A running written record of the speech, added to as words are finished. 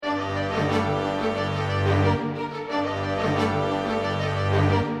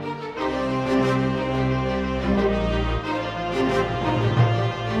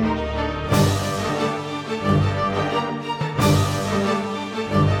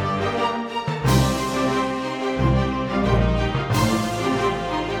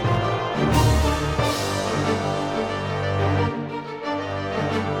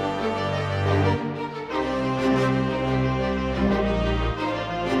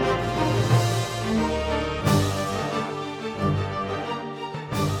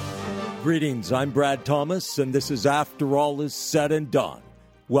Greetings, I'm Brad Thomas, and this is After All Is Said and Done.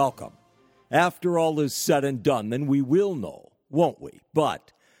 Welcome. After all is said and done, then we will know, won't we?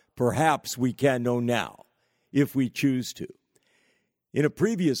 But perhaps we can know now, if we choose to. In a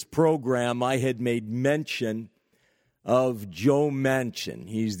previous program, I had made mention of Joe Manchin.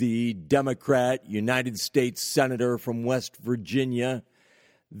 He's the Democrat United States Senator from West Virginia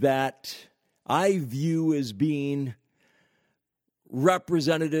that I view as being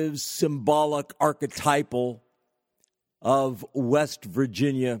representative, symbolic, archetypal of West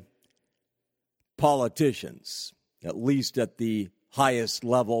Virginia politicians, at least at the highest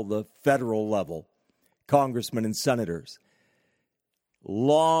level, the federal level, congressmen and senators.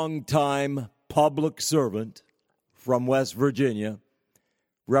 Longtime public servant from West Virginia,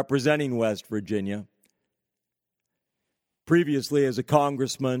 representing West Virginia, previously as a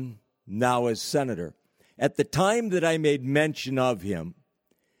congressman, now as senator. At the time that I made mention of him,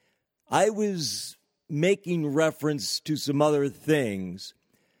 I was making reference to some other things,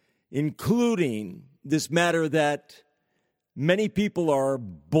 including this matter that many people are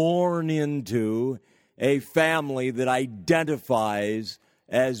born into a family that identifies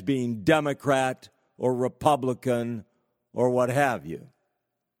as being Democrat or Republican or what have you.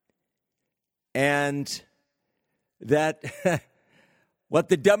 And that what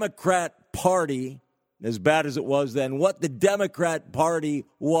the Democrat Party, as bad as it was then, what the Democrat Party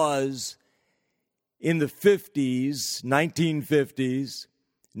was in the 50s, 1950s,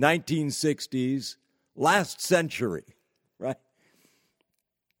 1960s, last century, right,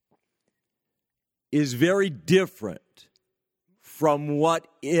 is very different from what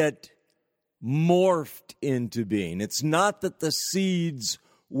it morphed into being. It's not that the seeds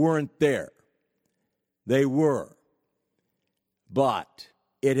weren't there. They were. But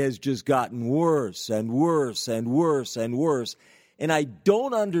it has just gotten worse and worse and worse and worse. And I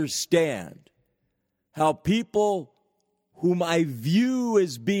don't understand how people whom I view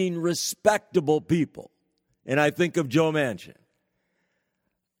as being respectable people, and I think of Joe Manchin,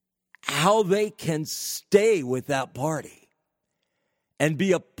 how they can stay with that party and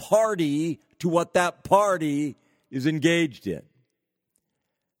be a party to what that party is engaged in,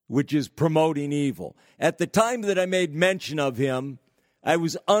 which is promoting evil. At the time that I made mention of him, I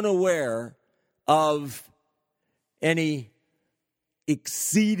was unaware of any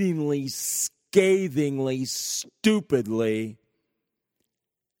exceedingly, scathingly, stupidly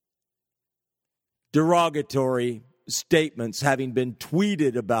derogatory statements having been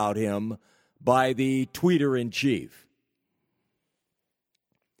tweeted about him by the tweeter-in-chief,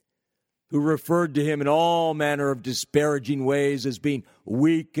 who referred to him in all manner of disparaging ways as being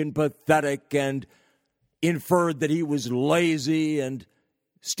weak and pathetic, and inferred that he was lazy, and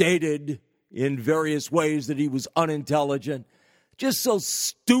stated in various ways that he was unintelligent. Just so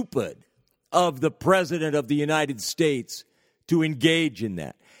stupid of the President of the United States to engage in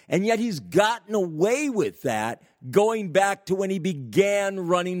that. And yet he's gotten away with that going back to when he began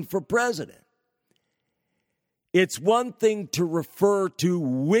running for president. It's one thing to refer to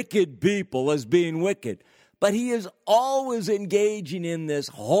wicked people as being wicked, but he is always engaging in this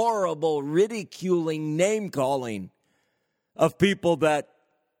horrible, ridiculing, name-calling of people that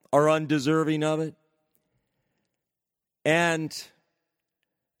are undeserving of it. And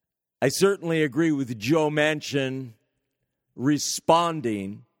I certainly agree with Joe Manchin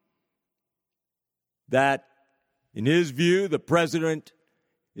responding that, in his view, the president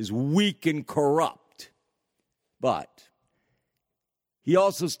is weak and corrupt. But he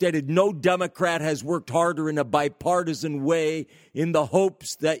also stated no Democrat has worked harder in a bipartisan way in the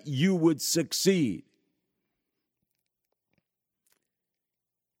hopes that you would succeed.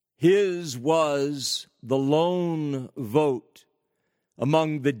 His was the lone vote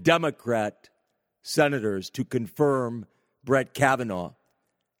among the Democrat senators to confirm Brett Kavanaugh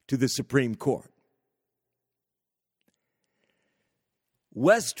to the Supreme Court.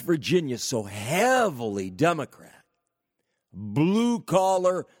 West Virginia, so heavily Democrat,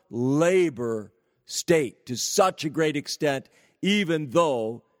 blue-collar labor state to such a great extent, even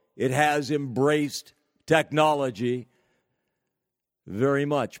though it has embraced technology very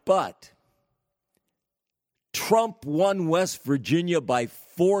much. But Trump won West Virginia by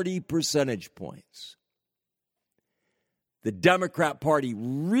 40 percentage points. The Democrat Party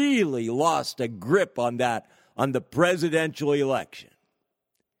really lost a grip on that, on the presidential election.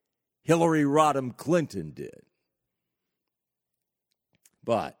 Hillary Rodham Clinton did.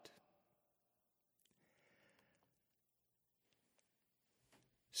 But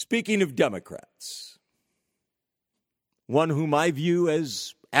speaking of Democrats, one whom I view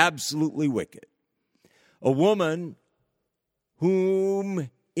as absolutely wicked, a woman whom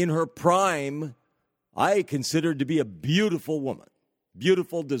in her prime, I considered to be a beautiful woman.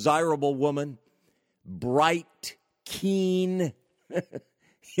 Beautiful, desirable woman. Bright, keen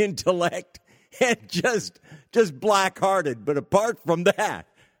intellect, and just black-hearted. But apart from that,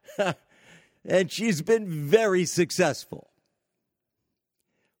 and she's been very successful.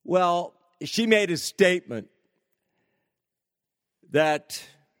 Well, she made a statement that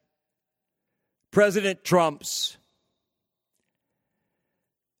President Trump's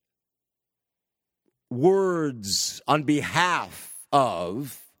words on behalf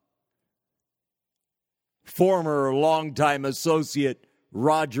of former longtime associate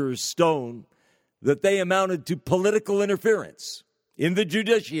Roger Stone, that they amounted to political interference in the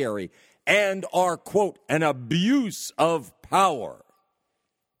judiciary and are, quote, an abuse of power,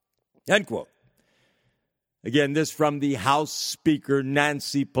 end quote. Again, this from the House Speaker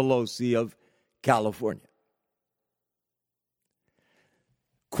Nancy Pelosi of California.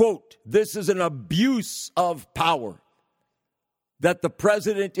 Quote, this is an abuse of power that the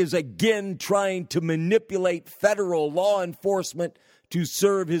president is again trying to manipulate federal law enforcement to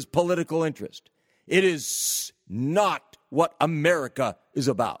serve his political interest. It is not what America is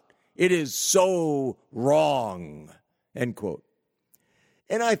about. It is so wrong, end quote.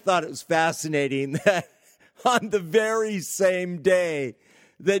 And I thought it was fascinating that on the very same day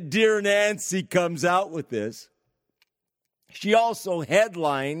that Dear Nancy comes out with this, she also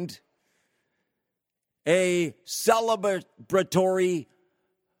headlined a celebratory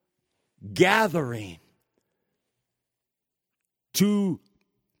gathering to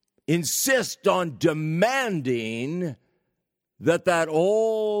insist on demanding that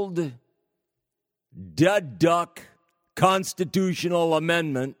old dead duck constitutional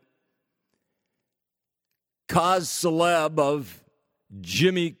amendment, cause celeb of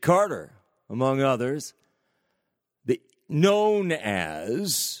Jimmy Carter, among others,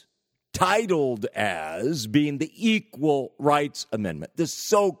 titled as being the Equal Rights Amendment, the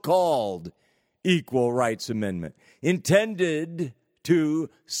so-called Equal Rights Amendment, intended to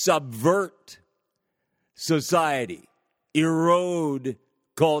subvert society, erode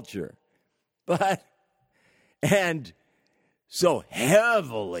culture, and so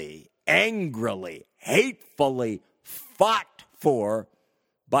heavily, angrily, hatefully fought for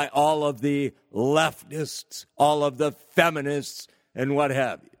by all of the leftists, all of the feminists, and what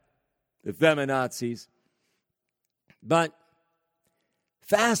have you, the feminazis. But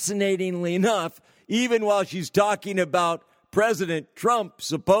fascinatingly enough, even while she's talking about President Trump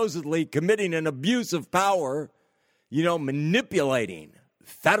supposedly committing an abuse of power, manipulating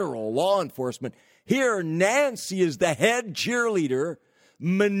federal law enforcement, here Nancy is the head cheerleader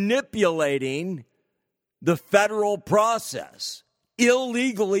manipulating the federal process,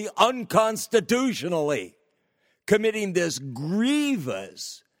 illegally, unconstitutionally, committing this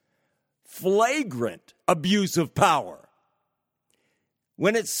grievous, flagrant abuse of power.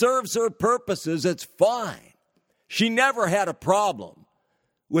 When it serves her purposes, it's fine. She never had a problem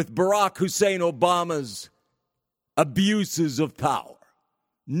with Barack Hussein Obama's abuses of power.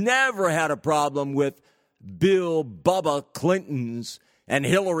 Never had a problem with Bill Bubba Clinton's and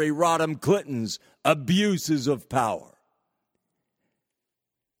Hillary Rodham Clinton's abuses of power.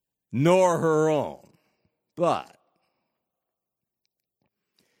 Nor her own. But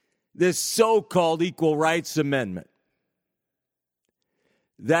this so-called Equal Rights Amendment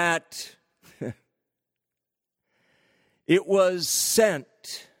that it was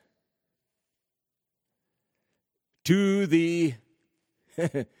sent to the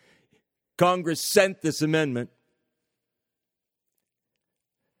Congress sent this amendment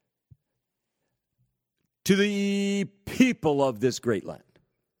to the people of this great land.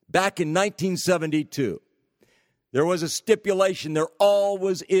 Back in 1972, there was a stipulation, there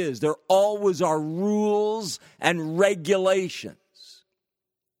always is, there always are rules and regulations.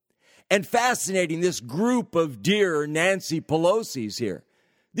 And fascinating, this group of dear Nancy Pelosi's here,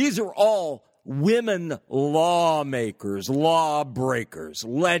 these are all women lawmakers, lawbreakers,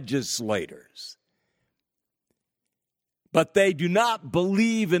 legislators. But they do not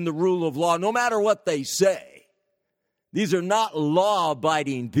believe in the rule of law, no matter what they say. These are not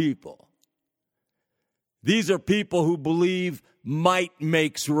law-abiding people. These are people who believe might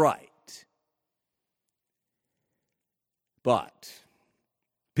makes right. But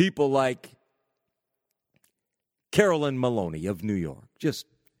people like Carolyn Maloney of New York, just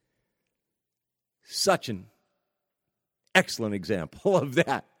such an excellent example of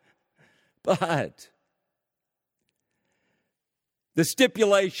that. But the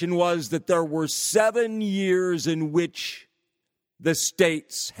stipulation was that there were 7 years in which the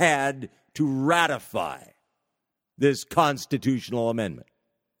states had to ratify this constitutional amendment.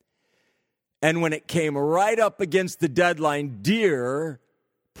 And when it came right up against the deadline, dear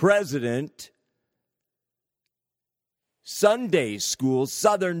President, Sunday School,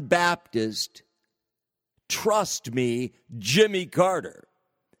 Southern Baptist, trust me, Jimmy Carter,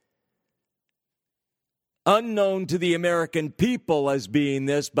 unknown to the American people as being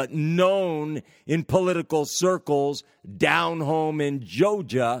this, but known in political circles down home in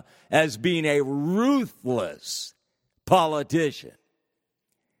Georgia as being a ruthless politician.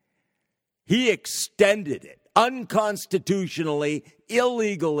 He extended it, unconstitutionally,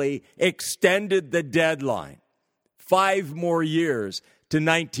 illegally extended the deadline 5 more years to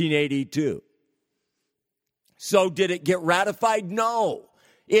 1982. So did it get ratified? No.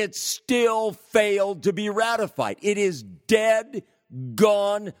 It still failed to be ratified. It is dead,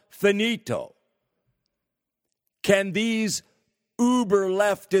 gone, finito. Can these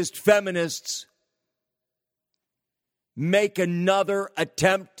uber-leftist feminists make another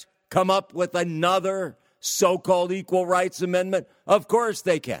attempt, come up with another so-called equal rights amendment? Of course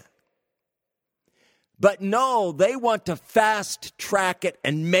they can. But no, they want to fast-track it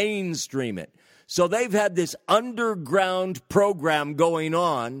and mainstream it. So they've had this underground program going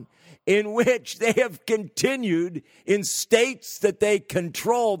on in which they have continued in states that they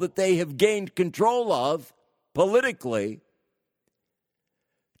control, that they have gained control of politically,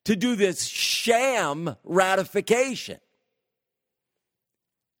 to do this sham ratification.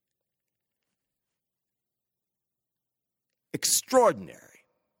 Extraordinary.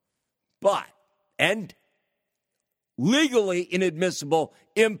 And legally inadmissible,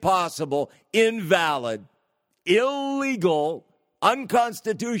 impossible, invalid, illegal,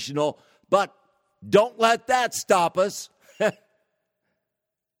 unconstitutional, but don't let that stop us.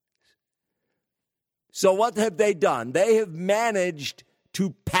 So what have they done? They have managed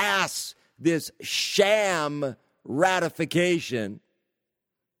to pass this sham ratification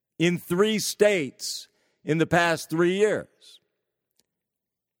in 3 states in the past 3 years.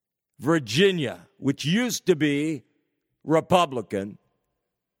 Virginia, which used to be Republican,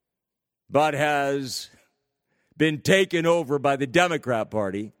 but has been taken over by the Democrat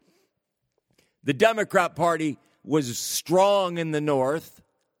Party. The Democrat Party was strong in the North,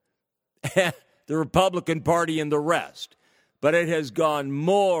 the Republican Party in the rest. But it has gone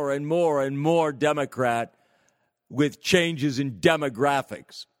more and more and more Democrat with changes in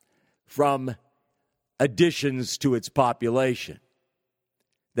demographics from additions to its population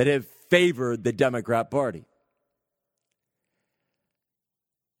that have favored the Democrat Party.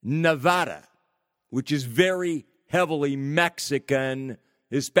 Nevada, which is very heavily Mexican,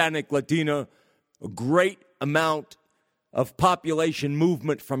 Hispanic, Latino, a great amount of population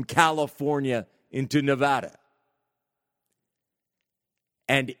movement from California into Nevada.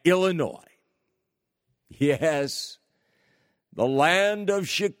 And Illinois. Yes, the land of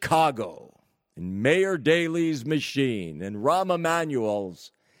Chicago and Mayor Daley's machine and Rahm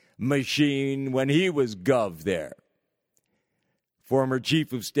Emanuel's machine when he was gov there. Former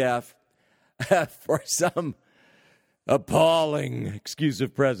chief of staff for some appalling excuse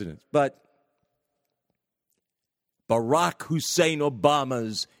of presidents. But Barack Hussein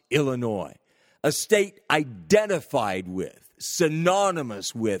Obama's Illinois, a state identified with,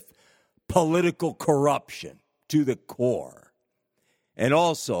 synonymous with political corruption to the core, and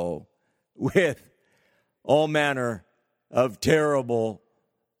also with all manner of terrible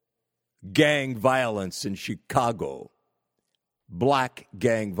gang violence in Chicago, black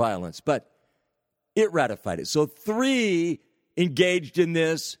gang violence. But it ratified it. So 3 engaged in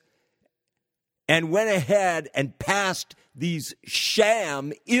this and went ahead and passed these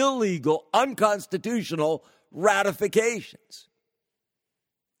sham, illegal, unconstitutional ratifications.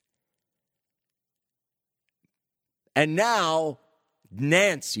 And now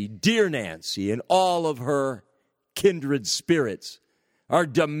Nancy, dear Nancy, and all of her kindred spirits are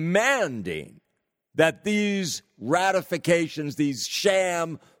demanding that these ratifications, these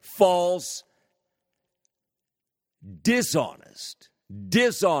sham, false, dishonest,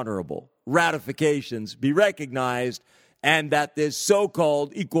 dishonorable ratifications be recognized, and that this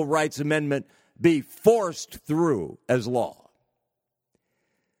so-called Equal Rights Amendment be forced through as law.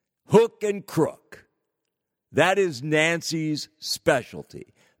 Hook and crook. That is Nancy's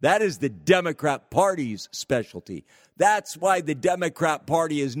specialty. That is the Democrat Party's specialty. That's why the Democrat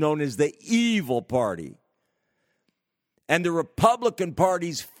Party is known as the evil party. And the Republican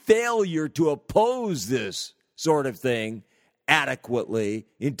Party's failure to oppose this sort of thing adequately,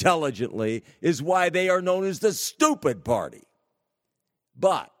 intelligently, is why they are known as the stupid party.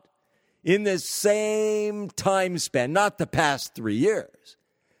 But in this same time span, not the past 3 years,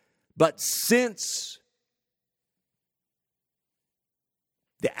 but since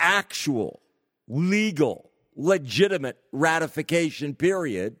the actual legal, legitimate ratification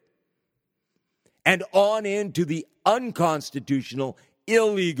period and on into the unconstitutional,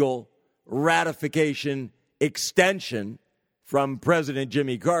 illegal ratification extension from President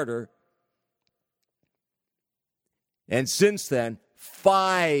Jimmy Carter. And since then,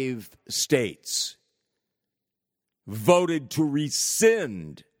 5 states voted to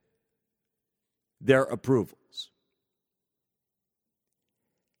rescind their approvals.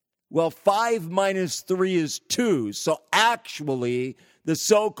 Well, 5 minus 3 is 2. So actually, the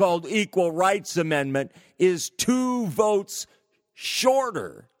so-called Equal Rights Amendment is 2 votes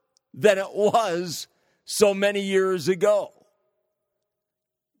shorter than it was so many years ago.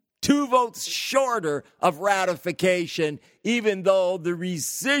 2 votes shorter of ratification, even though the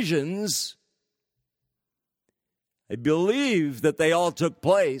rescissions, I believe that they all took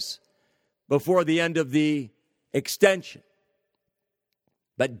place before the end of the extension.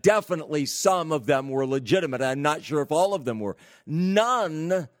 But definitely some of them were legitimate. I'm not sure if all of them were.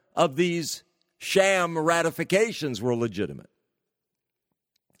 None of these sham ratifications were legitimate.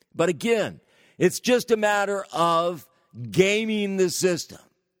 But again, it's just a matter of gaming the system,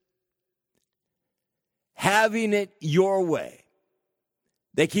 having it your way.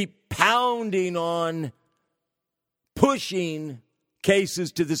 They keep pounding on pushing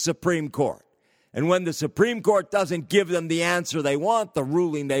cases to the Supreme Court. And when the Supreme Court doesn't give them the answer they want, the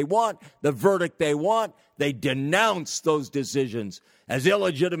ruling they want, the verdict they want, they denounce those decisions as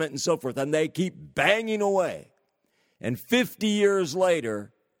illegitimate and so forth. And they keep banging away. And 50 years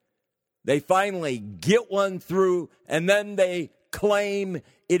later, they finally get one through, and then they claim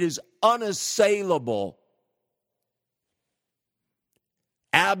it is unassailable,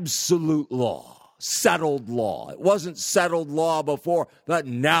 absolute law. Settled law. It wasn't settled law before, but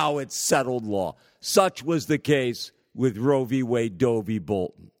now it's settled law. Such was the case with Roe v. Wade, Doe v.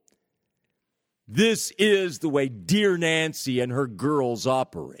 Bolton. This is the way Dear Nancy and her girls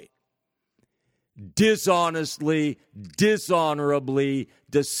operate. Dishonestly, dishonorably,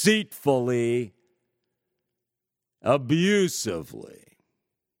 deceitfully, abusively.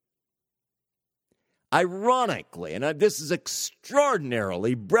 Ironically, and this is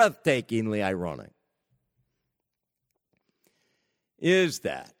extraordinarily, breathtakingly ironic, is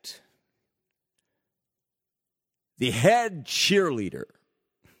that the head cheerleader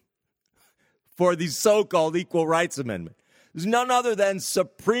for the so-called Equal Rights Amendment is none other than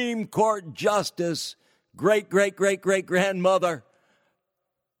Supreme Court Justice, great-great-great-great-grandmother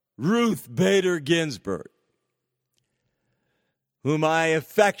Ruth Bader Ginsburg, whom I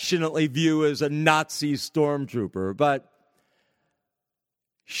affectionately view as a Nazi stormtrooper. But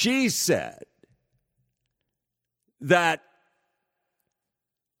she said that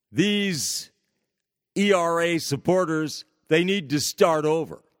these ERA supporters, they need to start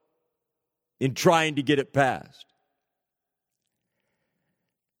over in trying to get it passed.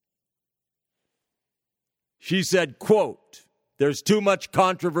 She said, quote, "There's too much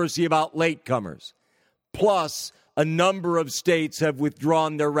controversy about latecomers. Plus, a number of states have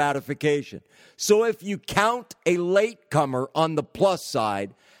withdrawn their ratification. So if you count a latecomer on the plus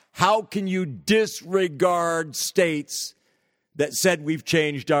side, how can you disregard states that said we've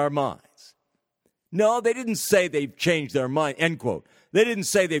changed our minds?" No, they didn't say they've changed their mind, end quote. They didn't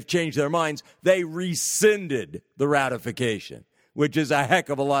say they've changed their minds. They rescinded the ratification, which is a heck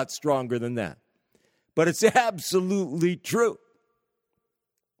of a lot stronger than that. But it's absolutely true.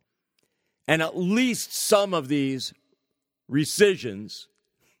 And at least some of these rescissions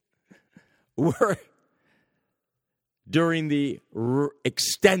were during the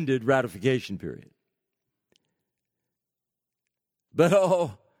extended ratification period.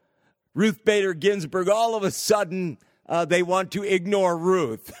 But, Ruth Bader Ginsburg, all of a sudden, they want to ignore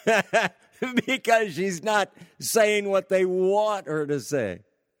Ruth because she's not saying what they want her to say.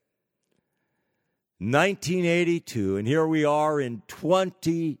 1982, and here we are in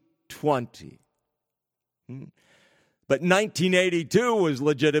 2020. But 1982 was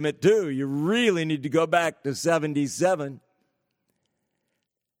legitimate too. You really need to go back to 77,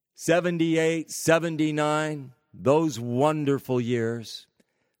 78, 79, those wonderful years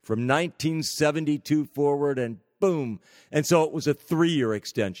from 1972 forward, and boom. And so it was a 3-year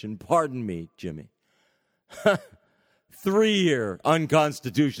extension. Pardon me, Jimmy. 3-year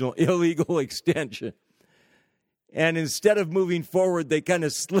unconstitutional, illegal extension. And instead of moving forward, they kind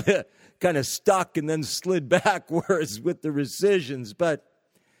of stuck and then slid backwards with the rescissions. But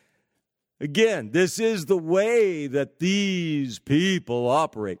again, this is the way that these people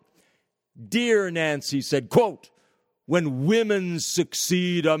operate. Dear Nancy said, quote, "When women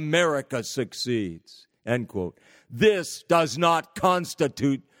succeed, America succeeds," end quote. This does not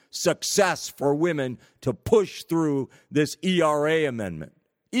constitute success for women to push through this ERA amendment,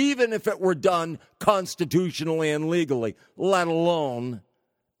 even if it were done constitutionally and legally, let alone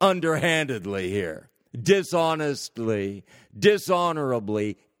underhandedly here, dishonestly,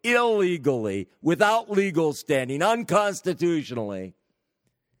 dishonorably, illegally, without legal standing, unconstitutionally.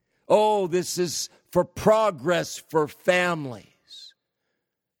 Oh, this is for progress for families.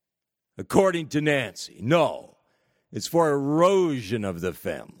 According to Nancy, no, it's for erosion of the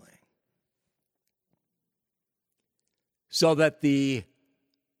family. So that the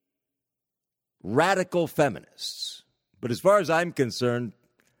radical feminists, but as far as I'm concerned,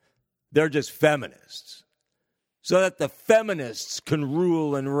 they're just feminists, so that the feminists can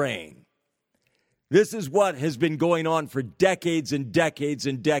rule and reign. This is what has been going on for decades and decades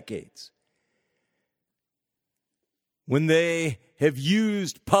and decades. When they have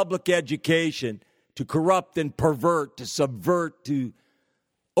used public education to corrupt and pervert, to subvert, to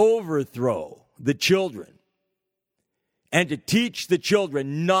overthrow the children, and to teach the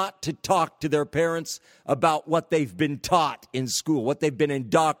children not to talk to their parents about what they've been taught in school, what they've been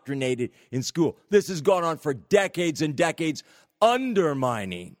indoctrinated in school. This has gone on for decades and decades,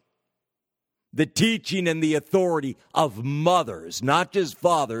 undermining the teaching and the authority of mothers, not just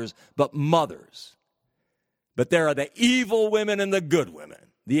fathers, but mothers. But there are the evil women and the good women,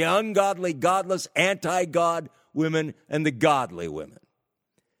 the ungodly, godless, anti-God women and the godly women.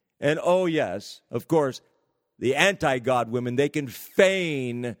 And oh yes, of course, the anti-God women, they can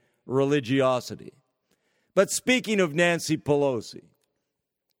feign religiosity. But speaking of Nancy Pelosi,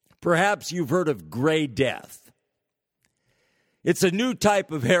 perhaps you've heard of gray death. It's a new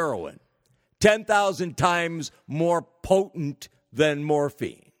type of heroin, 10,000 times more potent than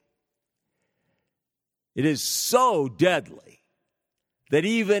morphine. It is so deadly that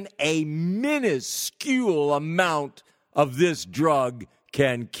even a minuscule amount of this drug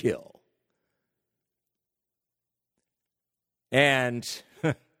can kill. And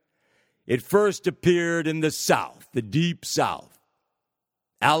it first appeared in the South, the deep South,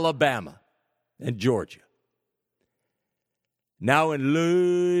 Alabama and Georgia. Now in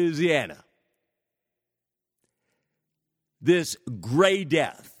Louisiana. This gray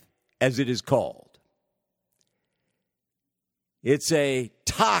death, as it is called. It's a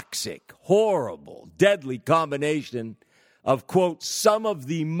toxic, horrible, deadly combination of, quote, some of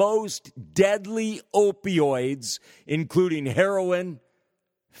the most deadly opioids, including heroin,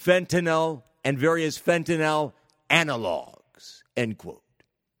 fentanyl, and various fentanyl analogs, end quote.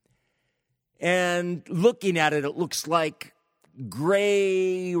 And looking at it, it looks like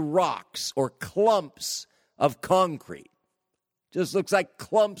gray rocks or clumps of concrete. Just looks like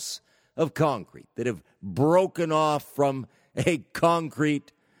clumps of concrete that have broken off from a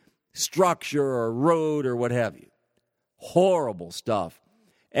concrete structure or road or what have you. Horrible stuff.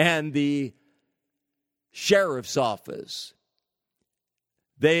 And the sheriff's office,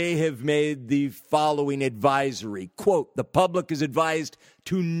 they have made the following advisory. Quote, the public is advised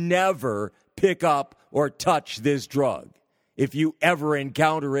to never pick up or touch this drug if you ever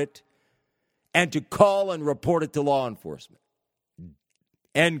encounter it, and to call and report it to law enforcement.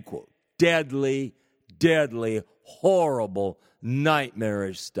 End quote. Deadly, deadly, horrible,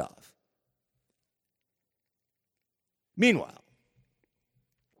 nightmarish stuff. Meanwhile,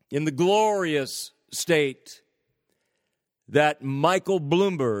 in the glorious state that Michael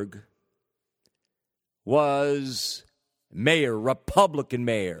Bloomberg was mayor, Republican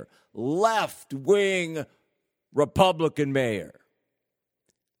mayor, left-wing Republican mayor,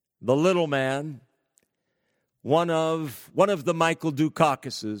 the little man, one of the Michael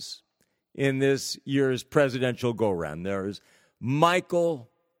Dukakis's in this year's presidential go-round. There's Michael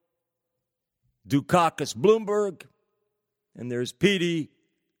Dukakis Bloomberg, and there's Petey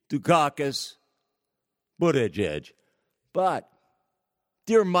Dukakis Buttigieg. But,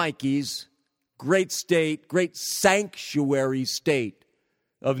 dear Mikeys, great state, great sanctuary state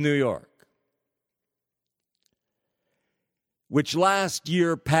of New York, which last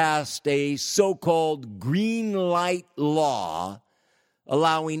year passed a so-called green light law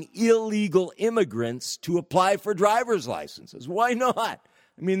allowing illegal immigrants to apply for driver's licenses. Why not?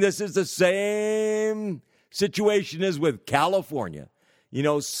 I mean, this is the same situation as with California, you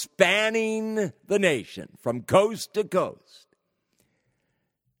know, spanning the nation from coast to coast.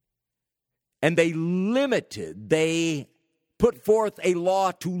 And they put forth a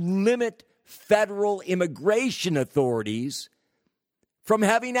law to limit federal immigration authorities from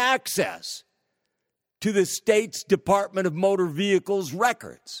having access to the state's Department of Motor Vehicles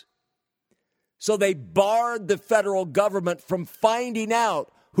records. So they barred the federal government from finding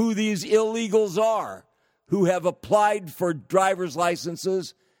out who these illegals are who have applied for driver's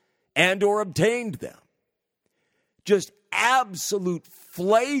licenses and or obtained them. Just absolute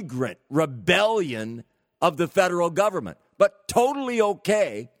flagrant rebellion of the federal government, but totally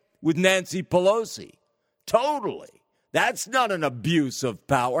okay with Nancy Pelosi. Totally. That's not an abuse of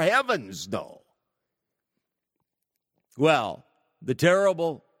power. Heavens, no. Well, the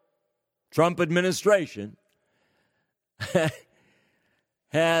terrible Trump administration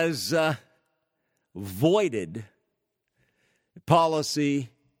has voided policy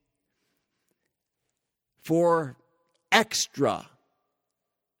for extra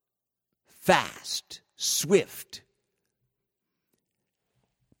fast, swift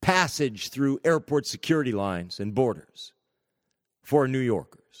passage through airport security lines and borders for New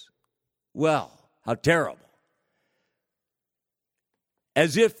Yorkers. Well, how terrible.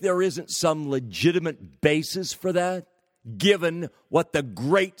 As if there isn't some legitimate basis for that, given what the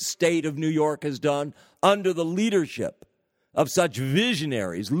great state of New York has done under the leadership of such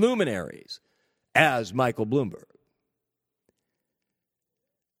visionaries, luminaries, as Michael Bloomberg.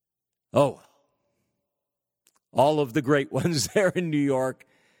 Oh, well. All of the great ones there in New York,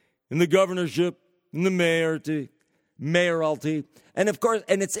 in the governorship, in the mayoralty. And of course,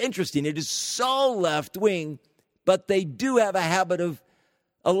 and it's interesting, it is so left-wing, but they do have a habit of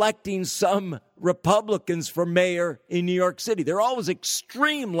electing some Republicans for mayor in New York City. They're always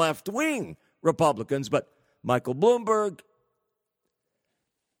extreme left-wing Republicans, but Michael Bloomberg,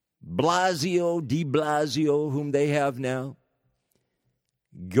 de Blasio, whom they have now,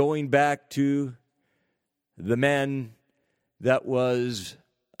 going back to the man that was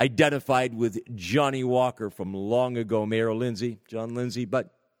identified with Johnny Walker from long ago, Mayor Lindsay, John Lindsay,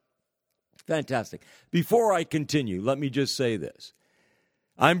 but fantastic. Before I continue, let me just say this.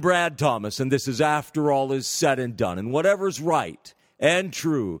 I'm Brad Thomas, and this is After All Is Said and Done. And whatever's right and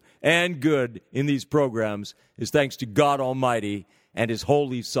true and good in these programs is thanks to God Almighty and His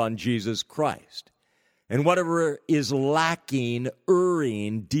Holy Son, Jesus Christ. And whatever is lacking,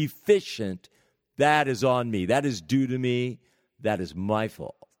 erring, deficient, that is on me. That is due to me. That is my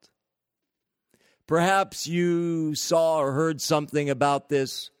fault. Perhaps you saw or heard something about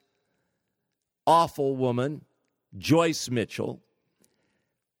this awful woman, Joyce Mitchell,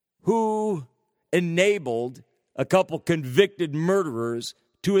 who enabled a couple convicted murderers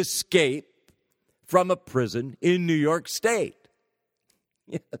to escape from a prison in New York State.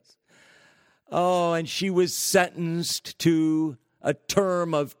 Yes. Oh, and she was sentenced to a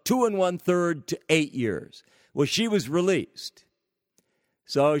term of 2 1/3 to 8 years. Well, she was released.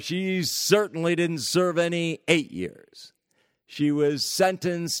 So she certainly didn't serve any 8 years. She was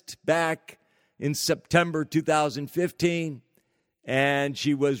sentenced back in September 2015, and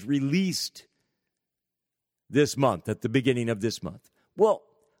she was released this month, at the beginning of this month. Well,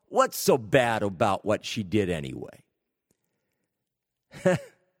 what's so bad about what she did anyway?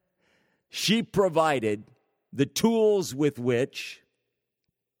 She provided the tools with which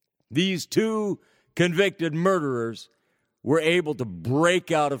these two convicted murderers were able to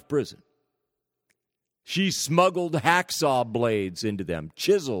break out of prison. She smuggled hacksaw blades into them,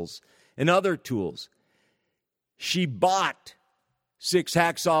 chisels, and other tools. She bought 6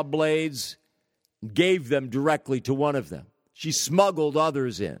 hacksaw blades, gave them directly to one of them. She smuggled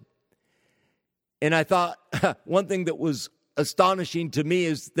others in. And I thought one thing that was astonishing to me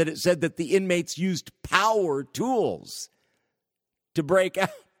is that it said that the inmates used power tools to break out.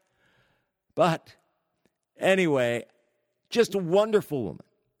 But anyway, just a wonderful woman.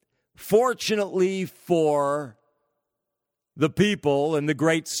 Fortunately for the people in the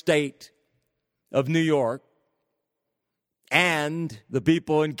great state of New York and the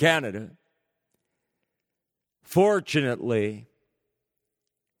people in Canada, fortunately,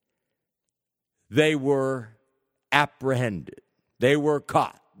 they were apprehended. They were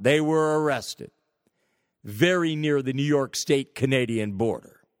caught. They were arrested very near the New York State-Canadian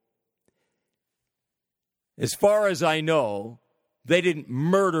border. As far as I know, they didn't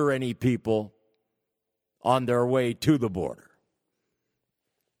murder any people on their way to the border.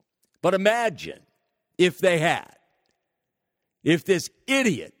 But imagine if they had. If this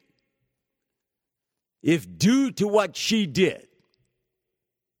idiot, if due to what she did,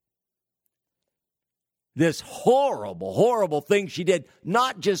 this horrible, horrible thing she did,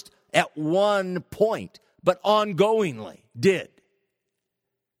 not just at one point, but ongoingly did,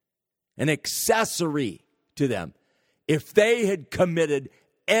 an accessory to them. If they had committed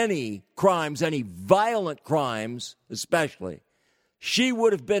any crimes, any violent crimes especially, she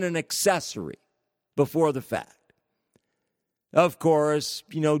would have been an accessory before the fact. Of course,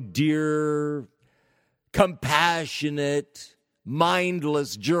 dear, compassionate,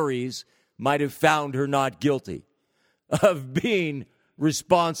 mindless juries might have found her not guilty of being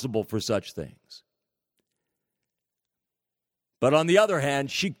responsible for such things. But on the other hand,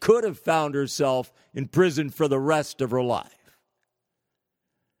 she could have found herself in prison for the rest of her life.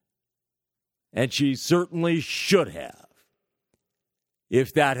 And she certainly should have,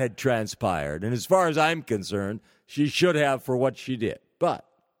 if that had transpired. And as far as I'm concerned, she should have for what she did. But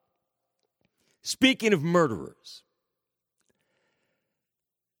speaking of murderers,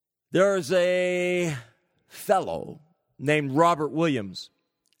 there's a fellow named Robert Williams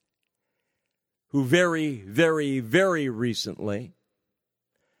who very, very, very recently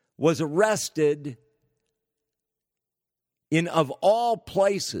was arrested in, of all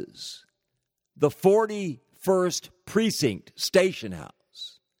places, the 41st Precinct Station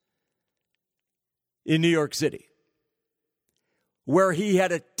House in New York City, where he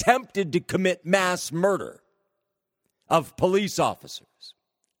had attempted to commit mass murder of police officers.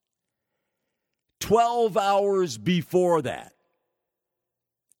 12 hours before that,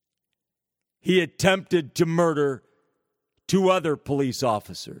 he attempted to murder 2 other police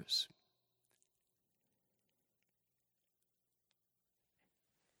officers.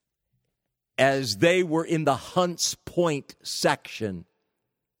 As they were in the Hunts Point section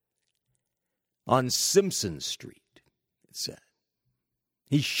on Simpson Street, it said.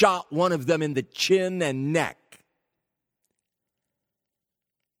 He shot one of them in the chin and neck.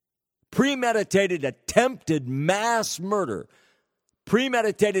 Premeditated attempted mass murder.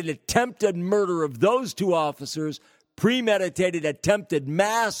 Premeditated attempted murder of those 2 officers. Premeditated attempted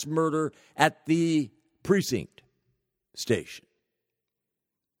mass murder at the precinct station.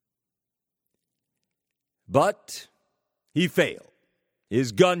 But he failed.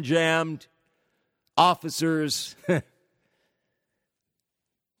 His gun jammed. Officers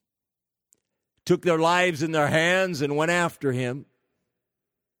took their lives in their hands and went after him.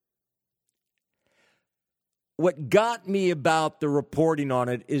 What got me about the reporting on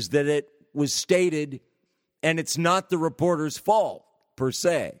it is that it was stated, and it's not the reporter's fault per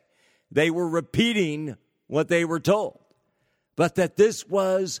se. They were repeating what they were told, but that this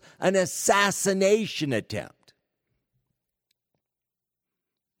was an assassination attempt.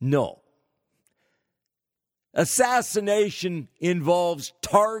 No. Assassination involves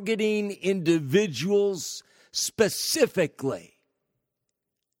targeting individuals specifically.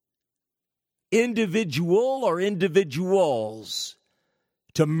 Individual or individuals,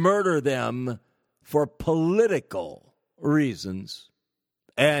 to murder them for political reasons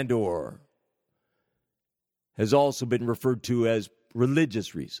and or has also been referred to as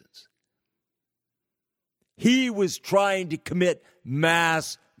religious reasons. He was trying to commit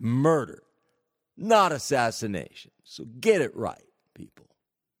mass murder, not assassination. So get it right, people.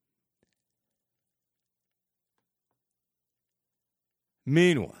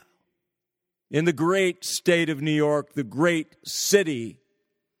 Meanwhile, in the great state of New York, the great city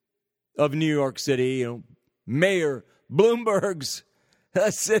of New York City, Mayor Bloomberg's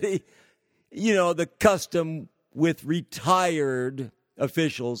city, the custom with retired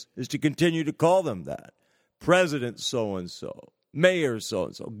officials is to continue to call them that. President so-and-so, Mayor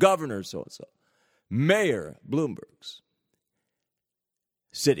so-and-so, Governor so-and-so. Mayor Bloomberg's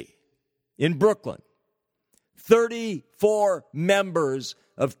city in Brooklyn. 34 members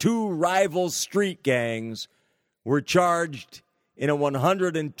of 2 rival street gangs were charged in a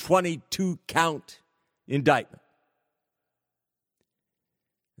 122-count indictment.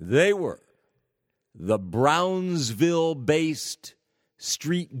 They were the Brownsville-based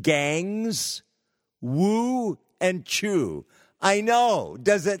street gangs, Woo and Chew. I know,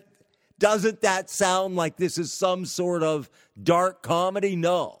 doesn't that sound like this is some sort of dark comedy?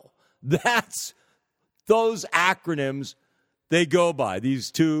 No, that's those acronyms they go by,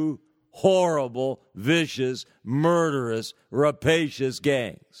 these 2 horrible, vicious, murderous, rapacious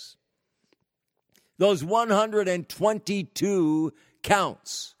gangs. Those 122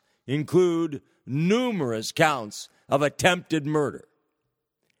 counts include numerous counts of attempted murder,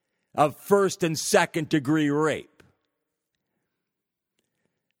 of first and second degree rape,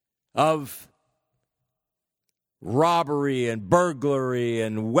 of robbery and burglary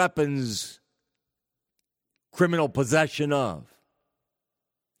and weapons criminal possession of,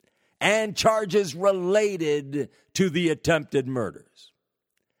 and charges related to the attempted murders.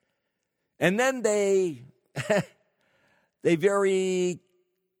 And then they very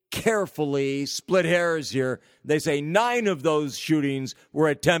carefully split hairs here. They say 9 of those shootings were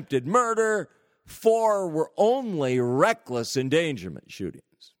attempted murder, 4 were only reckless endangerment shootings.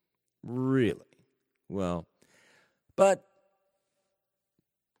 Really? Well, but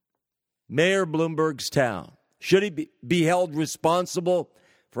Mayor Bloomberg's town, should he be held responsible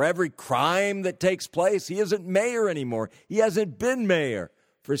for every crime that takes place. He isn't mayor anymore. He hasn't been mayor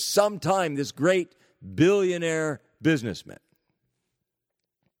for some time, this great billionaire businessman.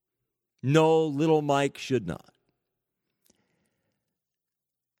 No, little Mike should not.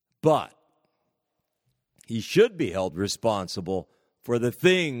 But he should be held responsible for the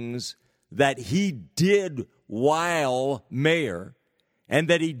things that he did while mayor and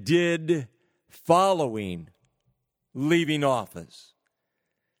that he did following leaving office,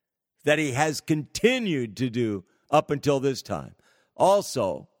 that he has continued to do up until this time.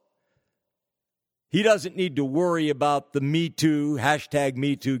 Also, he doesn't need to worry about the Me Too, hashtag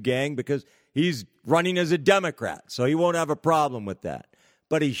Me Too gang, because he's running as a Democrat, so he won't have a problem with that.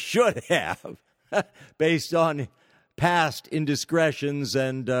 But he should have, based on past indiscretions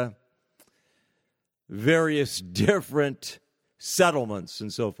and various different settlements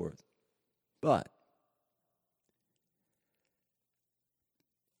and so forth. But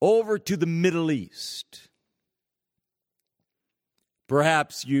over to the Middle East.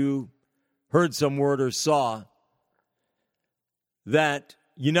 Perhaps you heard some word or saw that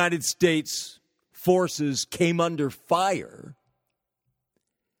United States forces came under fire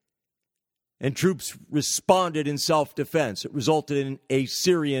and troops responded in self-defense. It resulted in a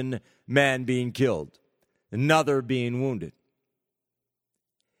Syrian man being killed, another being wounded.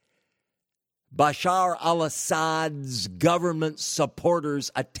 Bashar al-Assad's government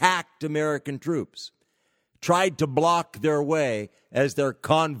supporters attacked American troops, tried to block their way as their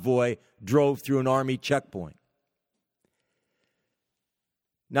convoy drove through an army checkpoint.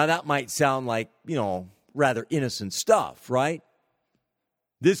 Now, that might sound like, rather innocent stuff, right?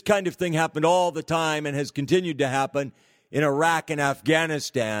 This kind of thing happened all the time and has continued to happen in Iraq and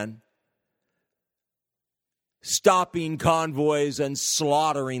Afghanistan, stopping convoys and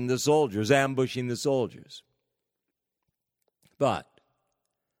slaughtering the soldiers, ambushing the soldiers. But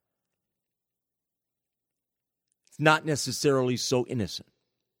it's not necessarily so innocent,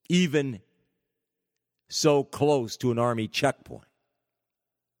 even so close to an army checkpoint.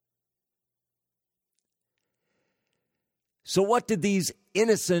 So what did these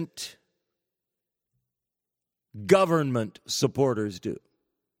innocent government supporters do?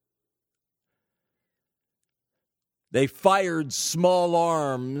 They fired small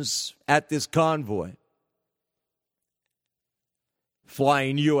arms at this convoy,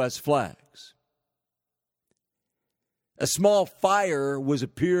 flying U.S. flags. A small fire was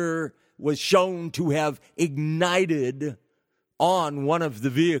shown to have ignited on one of the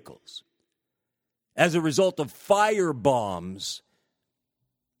vehicles as a result of fire bombs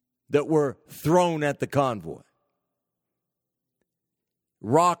that were thrown at the convoy.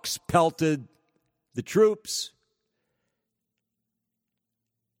 Rocks pelted the troops.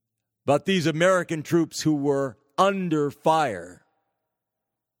 But these American troops who were under fire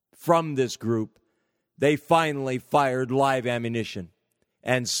from this group, they finally fired live ammunition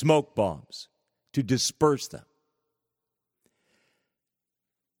and smoke bombs to disperse them.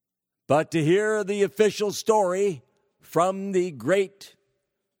 But to hear the official story from the great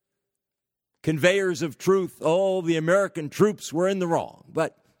conveyors of truth, the American troops were in the wrong.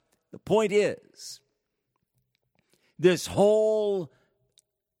 But the point is, this whole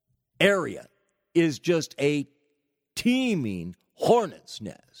area is just a teeming hornet's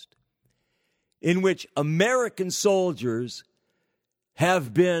nest in which American soldiers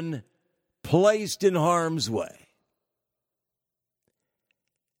have been placed in harm's way.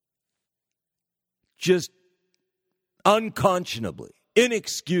 Just unconscionably,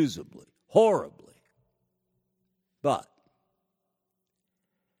 inexcusably, horribly. But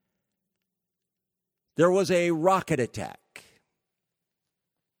there was a rocket attack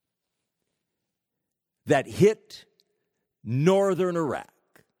that hit northern Iraq,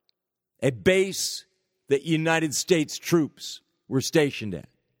 a base that United States troops were stationed at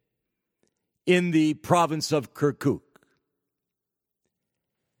in the province of Kirkuk.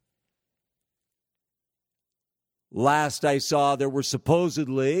 Last I saw, there were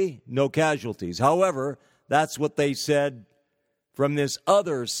supposedly no casualties. However, that's what they said from this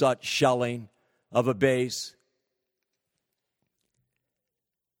other such shelling of a base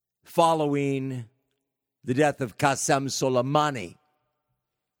following the death of Qasem Soleimani,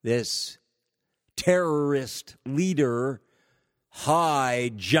 this terrorist leader,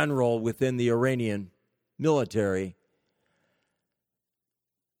 high general within the Iranian military,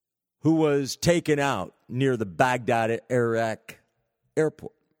 who was taken out near the Baghdad, Iraq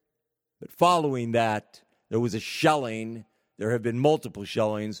airport. But following that, there was a shelling. There have been multiple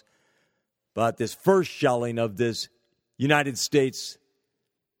shellings, but this first shelling of this United States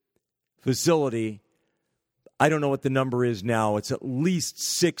facility, I don't know what the number is now. It's at least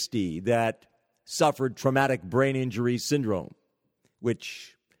 60 that suffered traumatic brain injury syndrome,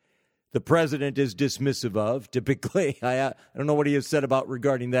 which the president is dismissive of. Typically, I don't know what he has said about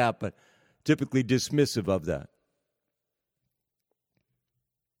regarding that, but typically dismissive of that.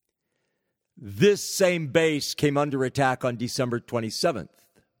 This same base came under attack on December 27th.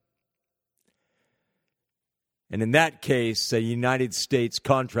 And in that case, a United States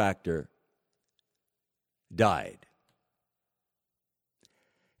contractor died.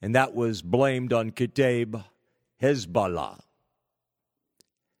 And that was blamed on Kataib Hezbollah.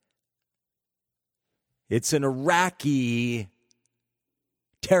 It's an Iraqi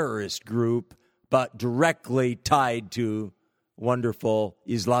terrorist group, but directly tied to wonderful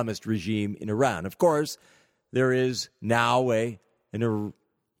Islamist regime in Iran. Of course, there is now an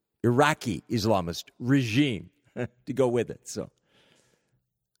Iraqi Islamist regime to go with it. So,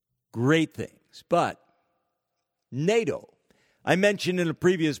 great things. But NATO. I mentioned in a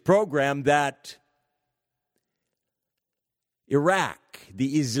previous program that Iraq,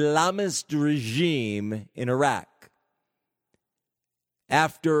 the Islamist regime in Iraq,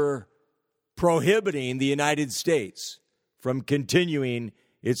 after prohibiting the United States from continuing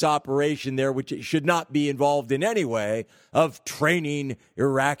its operation there, which it should not be involved in any way, of training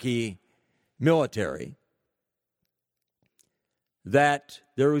Iraqi military, that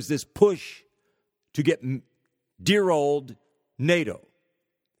there was this push to get dear old NATO,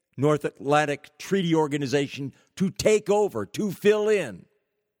 North Atlantic Treaty Organization, to take over, to fill in,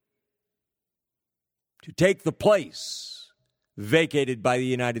 to take the place vacated by the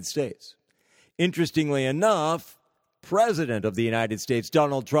United States. Interestingly enough, President of the United States,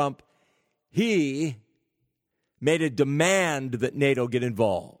 Donald Trump, he made a demand that NATO get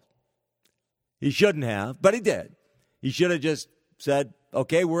involved. He shouldn't have, but he did. He should have just said,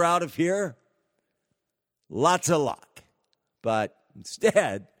 okay, we're out of here. Lots of luck. But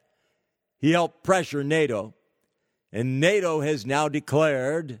instead, he helped pressure NATO, and NATO has now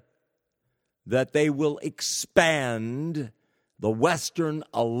declared that they will expand the Western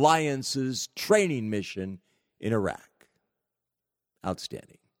Alliance's training mission in Iraq.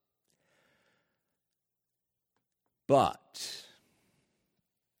 Outstanding. But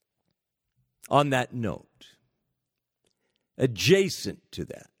on that note, adjacent to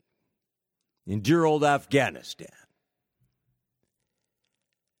that, in dear old Afghanistan,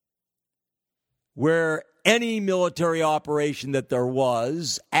 where any military operation that there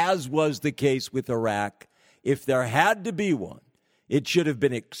was, as was the case with Iraq, if there had to be one, it should have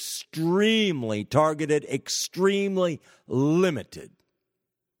been extremely targeted, extremely limited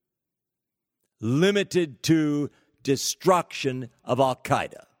to destruction of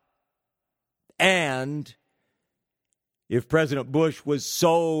Al-Qaeda. And if President Bush was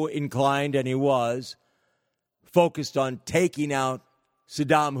so inclined, and he was, focused on taking out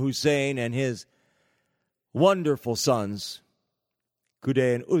Saddam Hussein and his wonderful sons,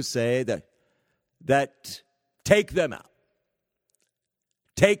 Qudai and Qusay, that take them out.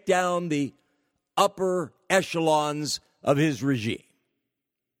 Take down the upper echelons of his regime,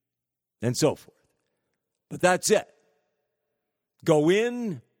 and so forth. But that's it. Go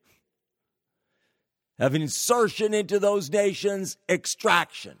in, have an insertion into those nations,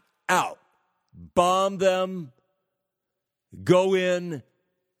 extraction, out. Bomb them, go in,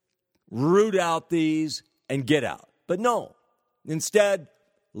 root out these, and get out. But no, instead,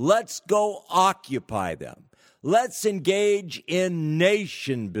 let's go occupy them. Let's engage in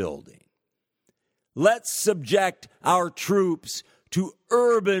nation building. Let's subject our troops to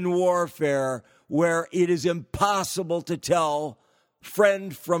urban warfare where it is impossible to tell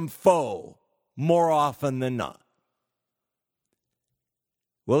friend from foe more often than not.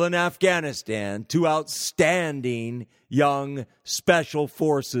 Well, in Afghanistan, two outstanding young special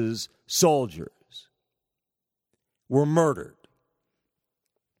forces soldiers were murdered.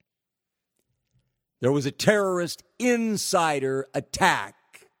 There was a terrorist insider attack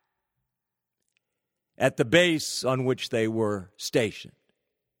at the base on which they were stationed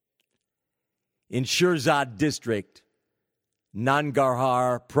in Shirzad district,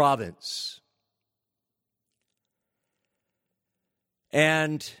 Nangarhar province.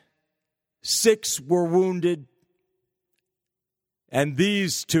 And 6 were wounded, and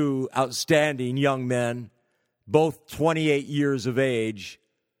these two outstanding young men, both 28 years of age,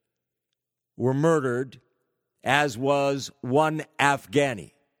 were murdered, as was one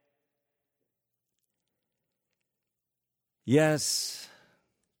Afghani. Yes,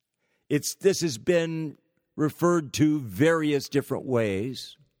 this has been referred to various different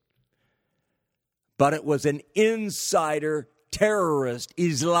ways, but it was an insider terrorist,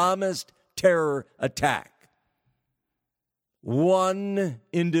 Islamist terror attack one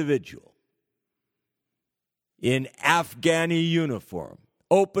individual in Afghani uniform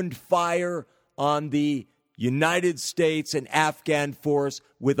opened fire on the United States and Afghan force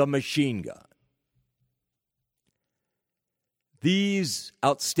with a machine gun. These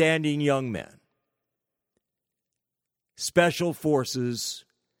outstanding young men, Special Forces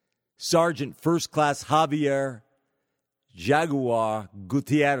Sergeant First Class Javier Jaguar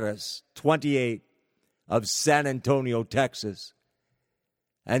Gutierrez, 28, of San Antonio, Texas,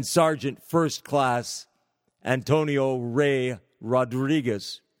 and Sergeant First Class Antonio Rey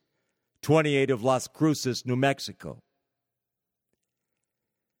Rodriguez, 28, of Las Cruces, New Mexico.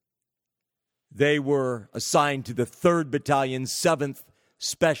 They were assigned to the 3rd Battalion, 7th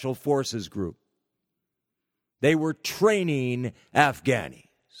Special Forces Group. They were training Afghanis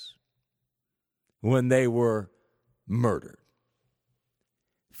when they were murdered.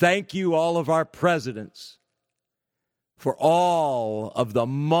 Thank you, all of our presidents, for all of the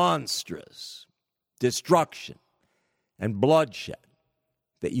monstrous destruction and bloodshed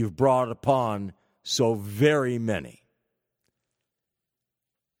that you've brought upon so very many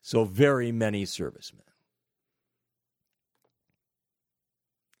servicemen.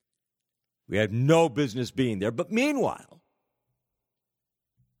 We had no business being there. But meanwhile,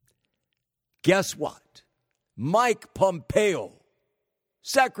 guess what? Mike Pompeo,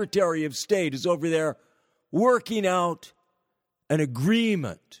 Secretary of State, is over there working out an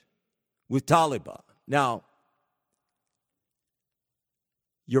agreement with Taliban. Now,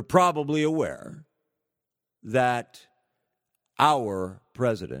 you're probably aware that our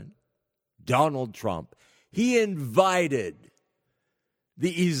president, Donald Trump, he invited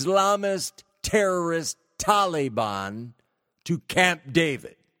the Islamist terrorist Taliban to Camp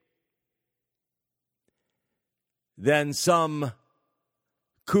David. Then some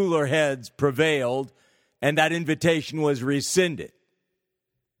cooler heads prevailed, and that invitation was rescinded.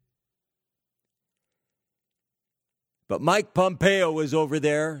 But Mike Pompeo was over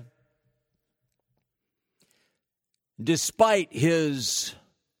there. Despite his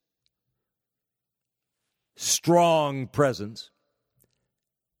strong presence,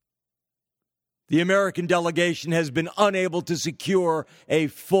 the American delegation has been unable to secure a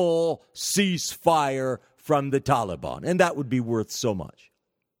full ceasefire from the Taliban, and that would be worth so much.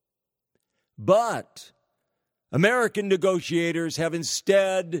 But American negotiators have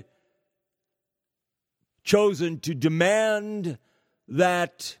instead chosen to demand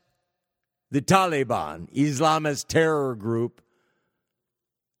that the Taliban, Islamist terror group,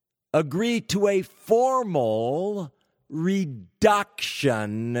 agree to a formal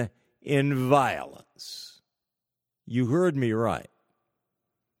reduction in violence. You heard me right.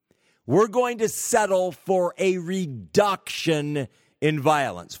 We're going to settle for a reduction in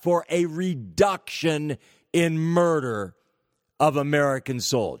violence, for a reduction in murder of American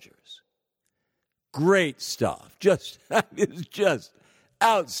soldiers. Great stuff. It's just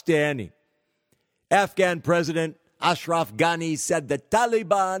outstanding. Afghan President Ashraf Ghani said the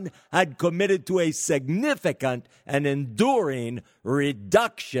Taliban had committed to a significant and enduring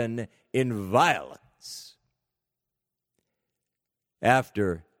reduction in violence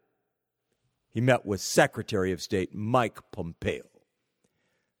after he met with Secretary of State Mike Pompeo.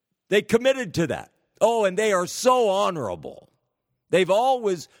 They committed to that. Oh, and they are so honorable. They've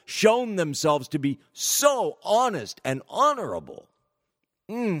always shown themselves to be so honest and honorable.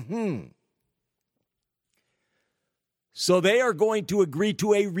 So they are going to agree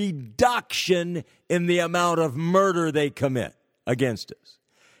to a reduction in the amount of murder they commit against us.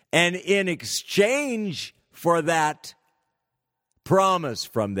 And in exchange for that promise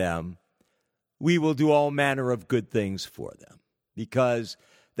from them, we will do all manner of good things for them. Because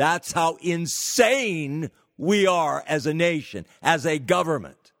that's how insane we are as a nation, as a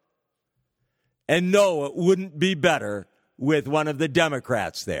government. And no, it wouldn't be better with one of the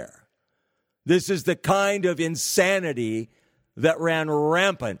Democrats there. This is the kind of insanity that ran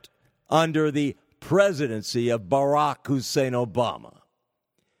rampant under the presidency of Barack Hussein Obama.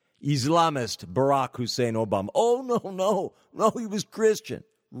 Islamist Barack Hussein Obama. Oh, no, he was Christian.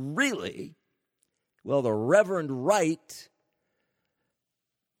 Really? Well, the Reverend Wright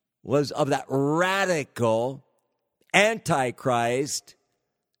was of that radical, antichrist,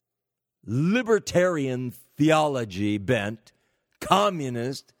 libertarian theology bent,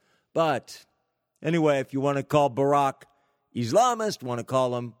 communist. But anyway, if you want to call Barack Islamist, want to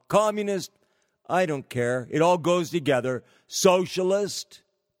call him communist, I don't care. It all goes together. Socialist,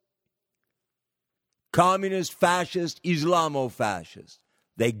 communist, fascist, Islamo-fascist.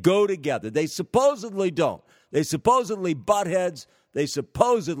 They go together. They supposedly don't. They supposedly butt heads. They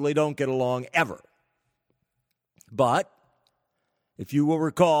supposedly don't get along ever. But If you will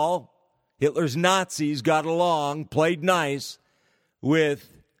recall, Hitler's Nazis got along, played nice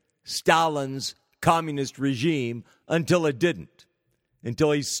with Stalin's communist regime until it didn't,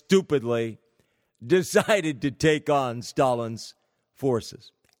 until he stupidly decided to take on Stalin's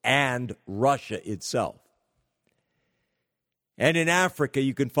forces and Russia itself. And in Africa,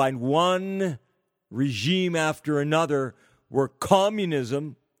 you can find one regime after another where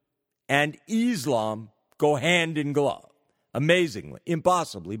communism and Islam go hand in glove. Amazingly,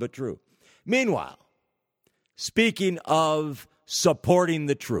 impossibly, but true. Meanwhile, speaking of supporting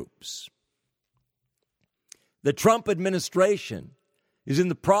the troops, the Trump administration is in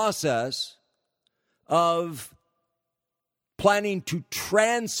the process of planning to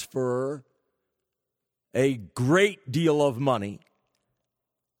transfer a great deal of money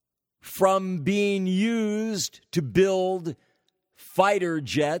from being used to build fighter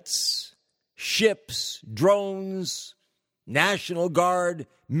jets, ships, drones, National Guard,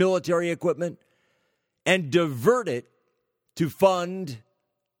 military equipment, and divert it to fund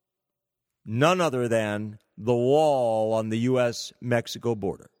none other than the wall on the U.S.-Mexico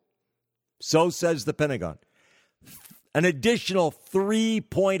border. So says the Pentagon. An additional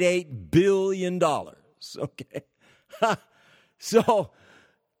 $3.8 billion. Okay. So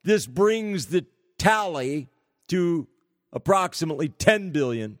this brings the tally to approximately $10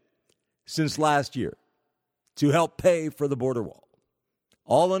 billion since last year to help pay for the border wall.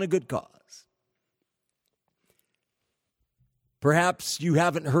 All in a good cause. Perhaps you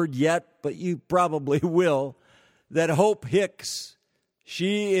haven't heard yet, but you probably will, that Hope Hicks,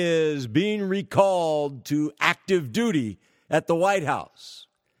 she is being recalled to active duty at the White House.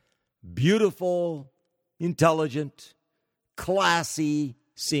 Beautiful, intelligent, classy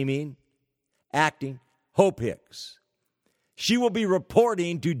seeming, acting, Hope Hicks. She will be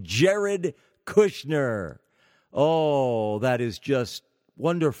reporting to Jared Kushner. Oh, that is just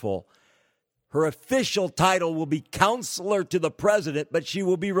wonderful. Her official title will be counselor to the president, but she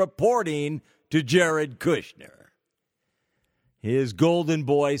will be reporting to Jared Kushner, his golden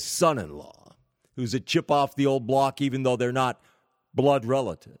boy son-in-law, who's a chip off the old block, even though they're not blood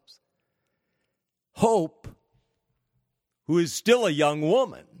relatives. Hope, who is still a young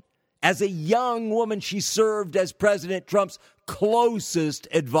woman, as a young woman, she served as President Trump's closest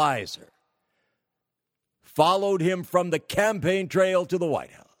advisor, followed him from the campaign trail to the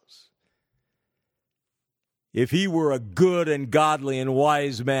White House. If he were a good and godly and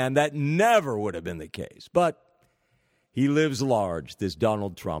wise man, that never would have been the case. But he lives large, this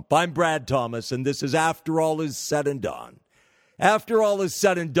Donald Trump. I'm Brad Thomas, and this is After All Is Said and Done. After all is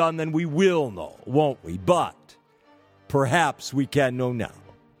said and done, then we will know, won't we? But perhaps we can know now,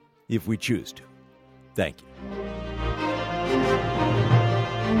 if we choose to. Thank you.